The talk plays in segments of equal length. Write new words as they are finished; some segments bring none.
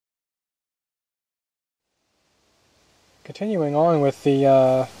Continuing on with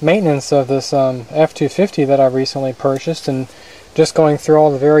the maintenance of this F-250 that I recently purchased, and just going through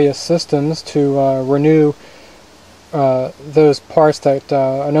all the various systems to renew those parts that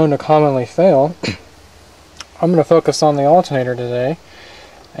are known to commonly fail. I'm going to focus on the alternator today,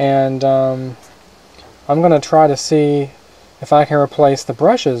 and I'm going to try to see if I can replace the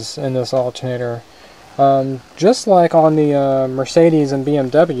brushes in this alternator. Just like on the Mercedes and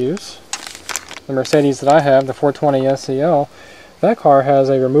BMWs, the Mercedes that I have, the 420 SEL, that car has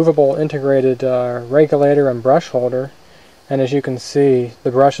a removable integrated regulator and brush holder, and as you can see, the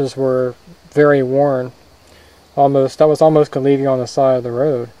brushes were very worn. That was almost going to leave you on the side of the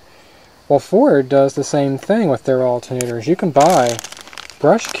road. Well, Ford does the same thing with their alternators. You can buy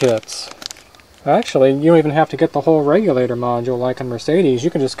brush kits. Actually, you don't even have to get the whole regulator module like in Mercedes.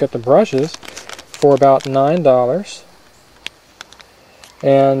 You can just get the brushes for about $9.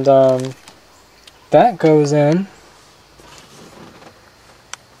 And that goes in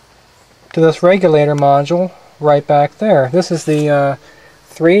to this regulator module right back there. This is the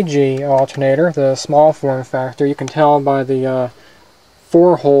 3G alternator, the small form factor. You can tell by the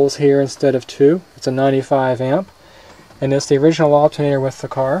 4 holes here instead of 2. It's a 95 amp, and it's the original alternator with the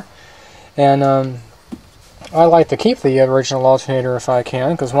car. And I like to keep the original alternator if I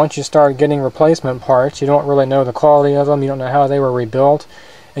can, because once you start getting replacement parts, you don't really know the quality of them, you don't know how they were rebuilt,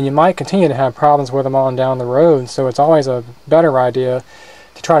 and you might continue to have problems with them on down the road. So it's always a better idea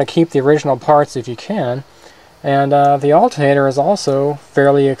to try to keep the original parts if you can. And the alternator is also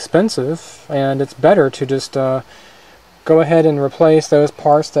fairly expensive, and it's better to just go ahead and replace those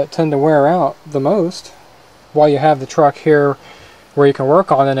parts that tend to wear out the most while you have the truck here where you can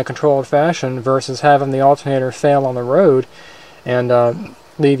work on it in a controlled fashion, versus having the alternator fail on the road and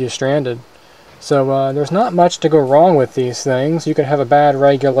leave you stranded. So there's not much to go wrong with these things. You can have a bad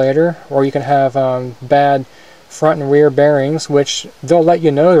regulator, or you can have bad front and rear bearings, which they'll let you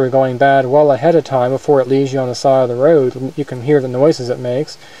know they're going bad well ahead of time before it leaves you on the side of the road. You can hear the noises it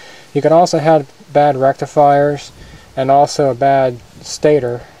makes. You can also have bad rectifiers and also a bad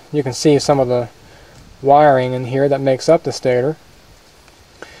stator. You can see some of the wiring in here that makes up the stator.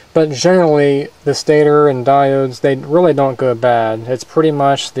 But generally, the stator and diodes, they really don't go bad. It's pretty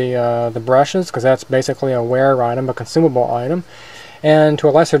much the brushes, because that's basically a wear item, a consumable item, and to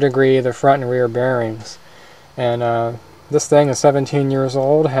a lesser degree, the front and rear bearings. And this thing is 17 years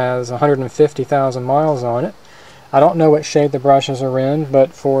old, has 150,000 miles on it. I don't know what shape the brushes are in,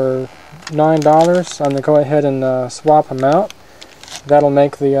 but for $9, I'm going to go ahead and swap them out. That'll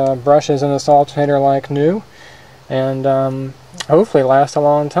make the brushes in this alternator like new, and hopefully last a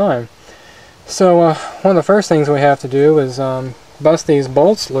long time. So one of the first things we have to do is bust these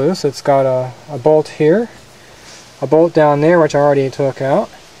bolts loose. It's got a bolt here, a bolt down there which I already took out,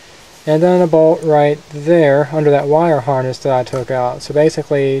 and then a bolt right there under that wire harness that I took out. So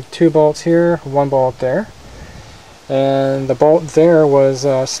basically 2 bolts here, 1 bolt there. And the bolt there was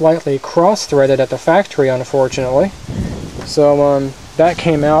slightly cross-threaded at the factory, unfortunately. So that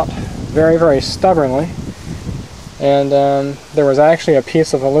came out very, very stubbornly. And there was actually a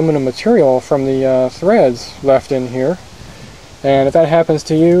piece of aluminum material from the threads left in here. And if that happens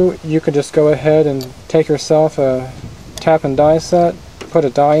to you, you could just go ahead and take yourself a tap and die set, put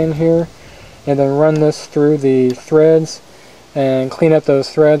a die in here, and then run this through the threads and clean up those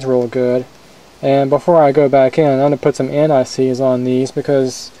threads real good. And before I go back in, I'm going to put some anti-seize on these,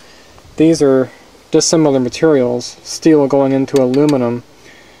 because these are dissimilar materials, steel going into aluminum,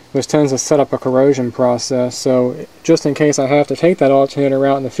 which tends to set up a corrosion process. So just in case I have to take that alternator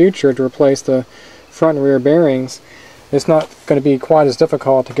out in the future to replace the front and rear bearings, it's not going to be quite as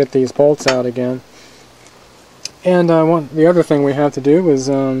difficult to get these bolts out again. And the other thing we have to do is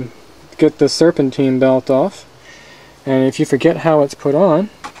get the serpentine belt off. And if you forget how it's put on,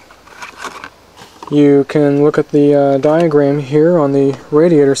 you can look at the diagram here on the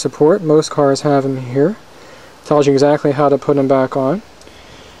radiator support. Most cars have them here. It tells you exactly how to put them back on.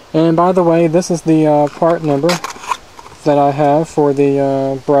 And by the way, this is the part number that I have for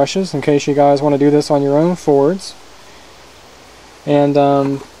the brushes, in case you guys want to do this on your own Fords. And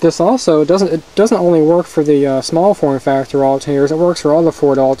this also doesn't only work for the small form factor alternators. It works for all the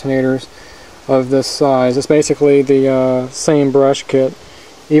Ford alternators of this size. It's basically the same brush kit,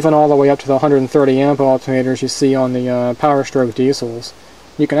 even all the way up to the 130 amp alternators you see on the Power Stroke diesels.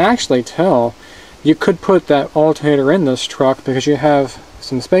 You can actually tell you could put that alternator in this truck because you have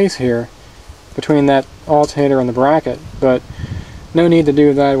some space here between that alternator and the bracket, but no need to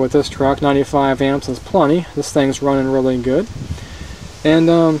do that with this truck. 95 amps is plenty. This thing's running really good. And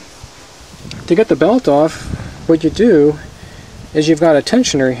to get the belt off, what you do is you've got a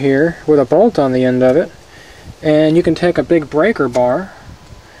tensioner here with a bolt on the end of it, And you can take a big breaker bar,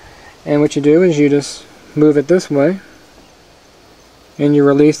 and what you do is you just move it this way and you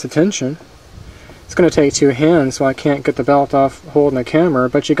release the tension. It's going to take two hands, so I can't get the belt off holding the camera,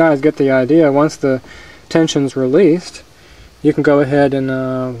 but you guys get the idea. Once the tension's released, you can go ahead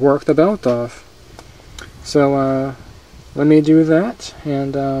and work the belt off. So let me do that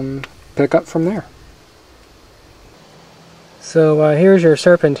and pick up from there. So here's your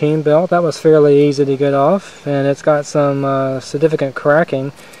serpentine belt. That was fairly easy to get off, and it's got some significant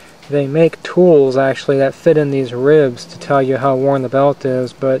cracking. They make tools actually that fit in these ribs to tell you how worn the belt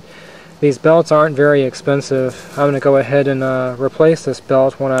is, but these belts aren't very expensive. I'm going to go ahead and replace this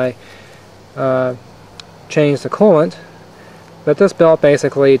belt when I change the coolant. But this belt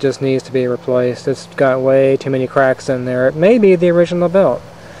basically just needs to be replaced. It's got way too many cracks in there. It may be the original belt.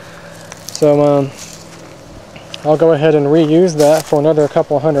 So I'll go ahead and reuse that for another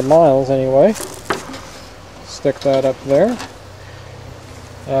couple hundred miles anyway. Stick that up there.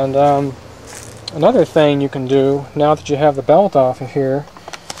 And another thing you can do now that you have the belt off of here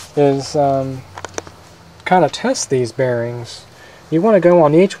is kind of test these bearings. You want to go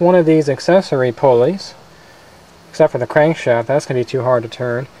on each one of these accessory pulleys, except for the crankshaft. That's going to be too hard to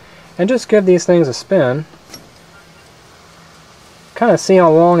turn, and just give these things a spin. Kind of see how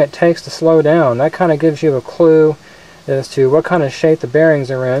long it takes to slow down. That kind of gives you a clue as to what kind of shape the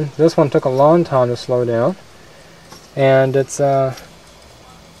bearings are in. This one took a long time to slow down, and it's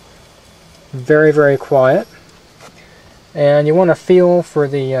very, very quiet. And you want to feel for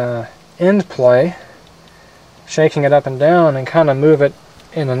the end play, shaking it up and down, and kind of move it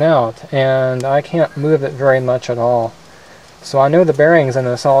in and out. And I can't move it very much at all. So I know the bearings in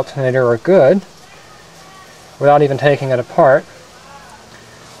this alternator are good without even taking it apart.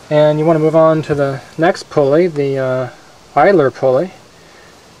 And you want to move on to the next pulley, the idler pulley.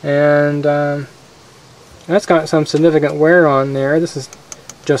 And that's got some significant wear on there. This is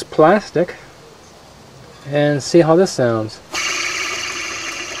just plastic. And see how this sounds.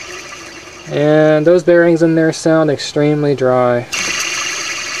 And those bearings in there sound extremely dry.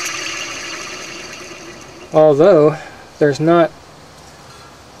 Although there's not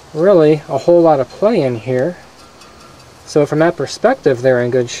really a whole lot of play in here. So from that perspective they're in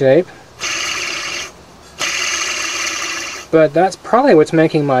good shape. But that's probably what's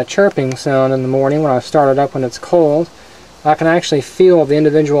making my chirping sound in the morning when I start it up when it's cold. I can actually feel the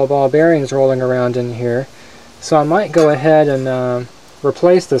individual ball bearings rolling around in here. So I might go ahead and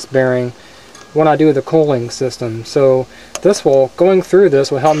replace this bearing when I do the cooling system. So going through this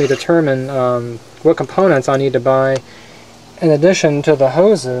will help me determine what components I need to buy in addition to the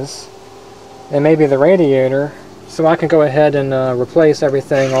hoses and maybe the radiator, so I can go ahead and replace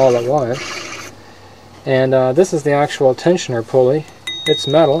everything all at once. And this is the actual tensioner pulley. It's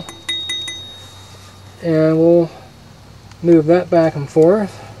metal. And we'll move that back and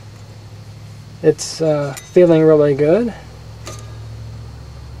forth. It's feeling really good.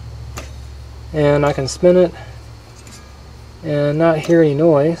 And I can spin it and not hear any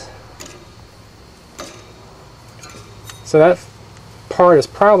noise. So that part is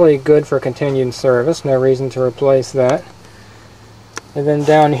probably good for continued service. No reason to replace that. And then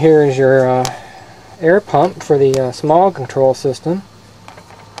down here is your air pump for the small control system.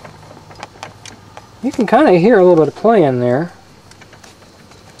 You can kind of hear a little bit of play in there.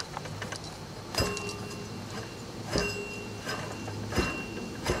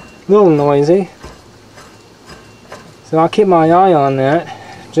 A little noisy. So I'll keep my eye on that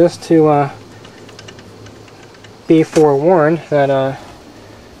just to be forewarned that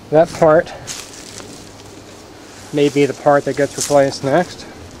that part may be the part that gets replaced next.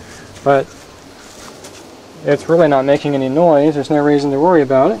 But it's really not making any noise. There's no reason to worry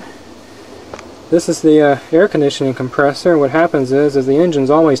about it. This is the air conditioning compressor. What happens is the engine's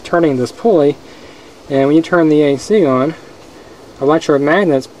always turning this pulley, and when you turn the AC on,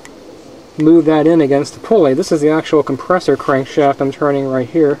 electromagnets move that in against the pulley. This is the actual compressor crankshaft I'm turning right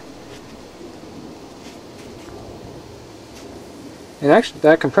here. And actually,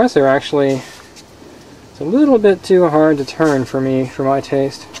 that compressor actually is a little bit too hard to turn for me, for my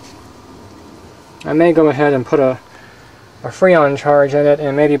taste. I may go ahead and put a Freon charge in it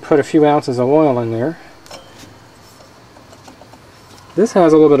and maybe put a few ounces of oil in there. This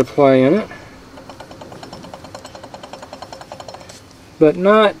has a little bit of play in it, but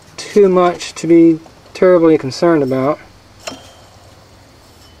not too much to be terribly concerned about.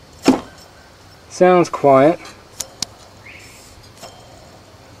 Sounds quiet,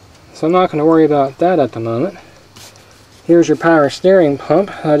 so I'm not going to worry about that at the moment. Here's your power steering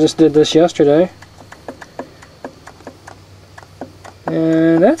pump. I just did this yesterday.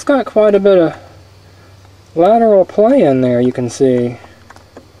 And that's got quite a bit of lateral play in there, you can see.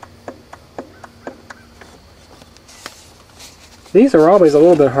 These are always a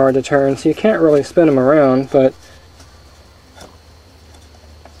little bit hard to turn, so you can't really spin them around, but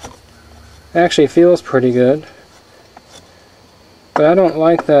it actually feels pretty good. But I don't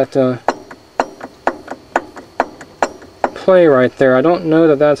like that play right there. I don't know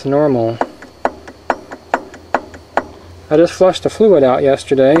that that's normal. I just flushed the fluid out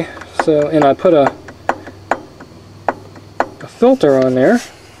yesterday, and I put a filter on there.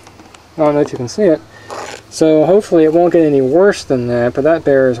 I don't know if you can see it. So hopefully it won't get any worse than that, but that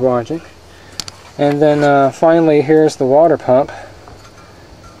bears watching. And then finally here's the water pump.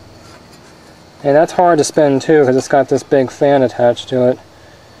 And that's hard to spin too because it's got this big fan attached to it.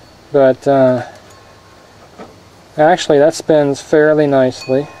 But actually that spins fairly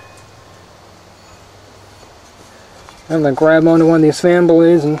nicely. I'm going to grab onto one of these fan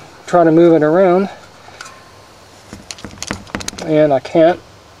blades and try to move it around. And I can't.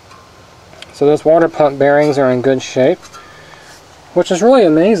 So those water pump bearings are in good shape, which is really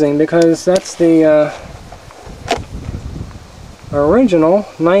amazing because that's the original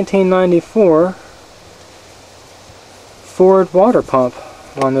 1994 Ford water pump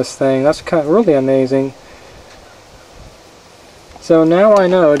on this thing. That's kind of really amazing. So now I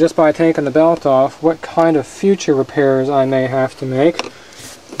know, just by taking the belt off, what kind of future repairs I may have to make.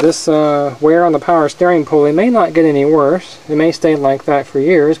 This wear on the power steering pulley may not get any worse. It may stay like that for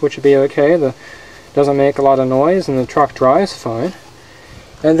years, which would be okay. It doesn't make a lot of noise and the truck drives fine.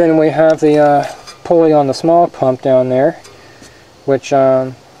 And then we have the pulley on the small pump down there, which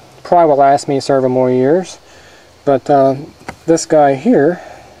probably will last me several more years. But this guy here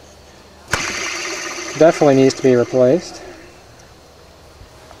definitely needs to be replaced.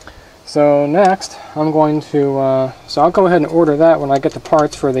 So next, I'm going to, so I'll go ahead and order that when I get the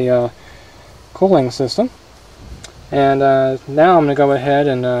parts for the cooling system. And now I'm going to go ahead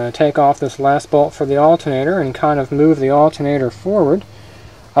and take off this last bolt for the alternator and kind of move the alternator forward.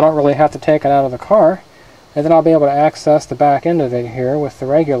 I don't really have to take it out of the car. And then I'll be able to access the back end of it here with the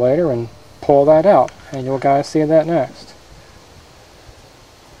regulator and pull that out. And you'll guys see that next.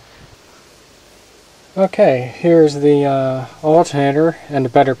 Okay, here's the alternator in a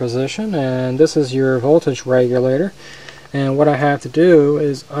better position, and this is your voltage regulator. And what I have to do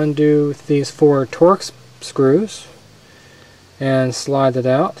is undo these 4 torque screws and slide it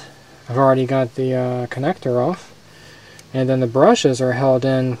out. I've already got the connector off, and then the brushes are held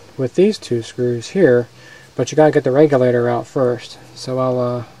in with these 2 screws here, but you gotta get the regulator out first. So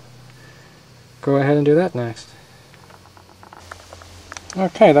I'll go ahead and do that next.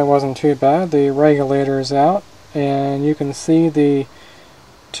 Okay, that wasn't too bad. The regulator is out, and you can see the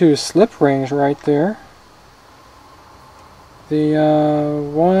 2 slip rings right there. The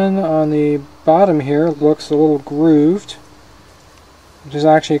one on the bottom here looks a little grooved, which is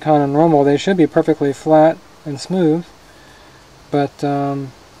actually kind of normal. They should be perfectly flat and smooth, but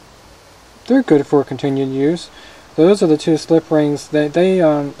they're good for continued use. Those are the 2 slip rings. They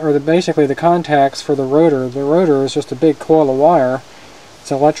are basically the contacts for the rotor. The rotor is just a big coil of wire. It's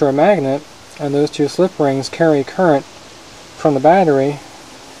an electromagnet, and those 2 slip rings carry current from the battery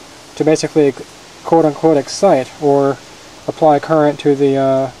to basically quote-unquote excite or apply current to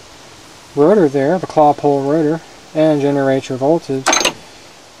the rotor there, the claw pole rotor, and generate your voltage.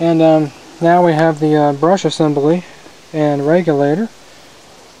 And now we have the brush assembly and regulator,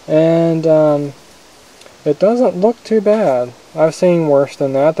 and it doesn't look too bad. I've seen worse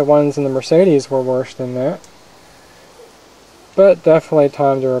than that. The ones in the Mercedes were worse than that. But definitely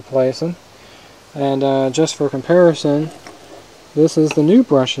time to replace them. And just for comparison, this is the new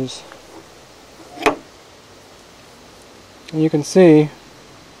brushes. And you can see,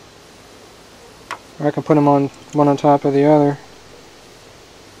 I can put them on one on top of the other.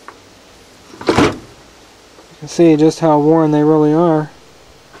 You can see just how worn they really are.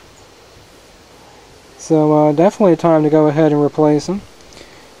 So definitely time to go ahead and replace them.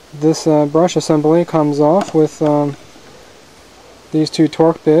 This brush assembly comes off with these 2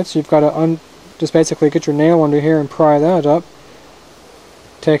 torque bits. You've got to just basically get your nail under here and pry that up.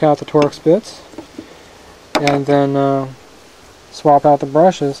 Take out the torque bits, and then swap out the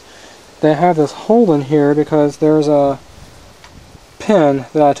brushes. They have this hole in here because there's a pin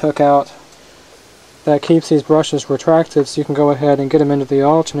that I took out that keeps these brushes retracted, so you can go ahead and get them into the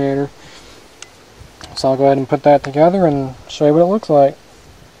alternator. So I'll go ahead and put that together and show you what it looks like.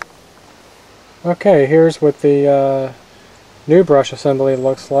 Okay, here's what the new brush assembly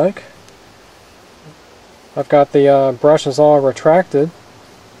looks like. I've got the brushes all retracted,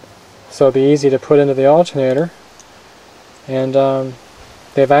 so it'll be easy to put into the alternator. And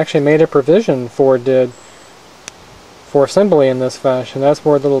they've actually made a provision, Ford did, for assembly in this fashion. That's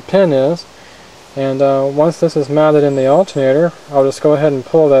where the little pin is. And once this is mounted in the alternator, I'll just go ahead and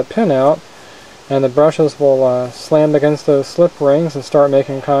pull that pin out, and the brushes will slam against those slip rings and start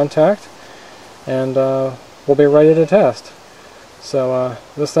making contact, and we'll be ready to test. So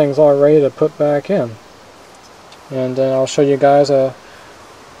this thing's all ready to put back in. And I'll show you guys a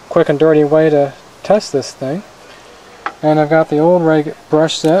quick and dirty way to test this thing. And I've got the old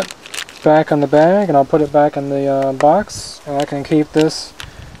brush set back in the bag, and I'll put it back in the box, and I can keep this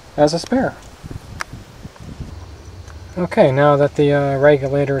as a spare. Okay, now that the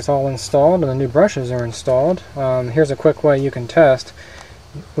regulator is all installed and the new brushes are installed, here's a quick way you can test.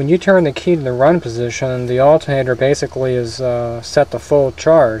 When you turn the key to the run position, the alternator basically is set to full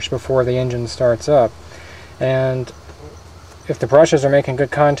charge before the engine starts up. And if the brushes are making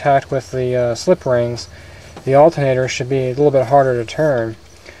good contact with the slip rings, the alternator should be a little bit harder to turn.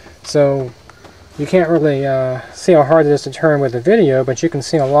 So you can't really see how hard it is to turn with the video, but you can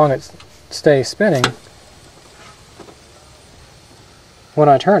see how long it stays spinning when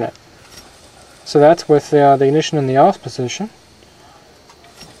I turn it. So that's with the ignition in the off position.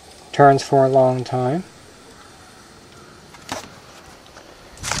 Turns for a long time.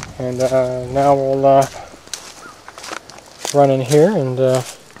 And now we'll run in here and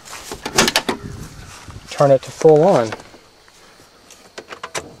turn it to full on.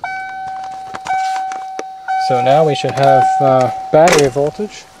 So now we should have battery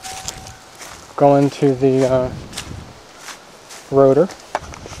voltage going to the rotor.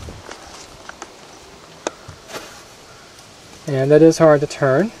 And that is hard to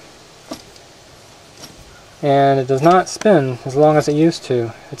turn. And it does not spin as long as it used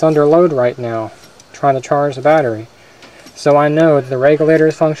to. It's under load right now, trying to charge the battery. So I know that the regulator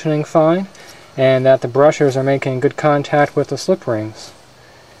is functioning fine, and that the brushes are making good contact with the slip rings.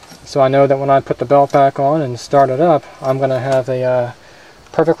 So I know that when I put the belt back on and start it up, I'm going to have a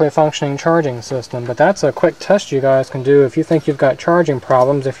perfectly functioning charging system. But that's a quick test you guys can do if you think you've got charging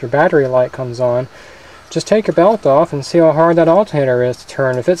problems. If your battery light comes on, just take your belt off and see how hard that alternator is to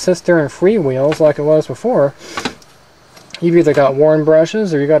turn. If it sits there and freewheels like it was before, you've either got worn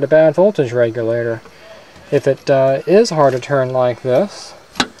brushes or you got a bad voltage regulator. If it is hard to turn like this,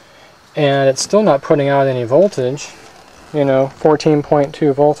 and it's still not putting out any voltage, you know,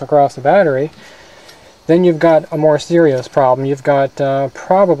 14.2 volts across the battery, then you've got a more serious problem. You've got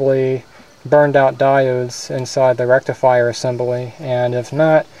probably burned out diodes inside the rectifier assembly, and if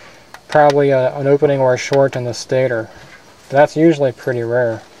not, probably an opening or a short in the stator. That's usually pretty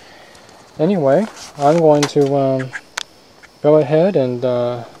rare. Anyway, I'm going to go ahead and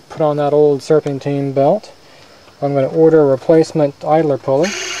put on that old serpentine belt. I'm going to order a replacement idler pulley,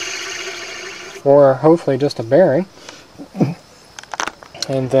 or hopefully just a bearing.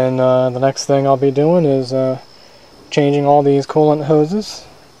 And then the next thing I'll be doing is changing all these coolant hoses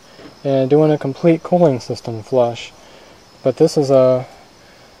and doing a complete cooling system flush. But this is a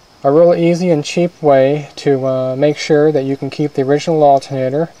real easy and cheap way to make sure that you can keep the original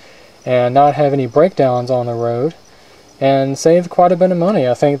alternator and not have any breakdowns on the road, and save quite a bit of money.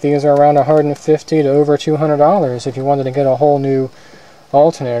 I think these are around $150 to over $200 if you wanted to get a whole new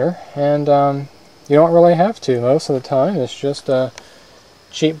alternator, and you don't really have to most of the time. It's just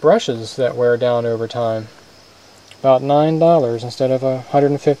cheap brushes that wear down over time. About $9 instead of $150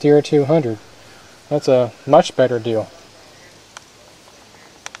 or $200. That's a much better deal.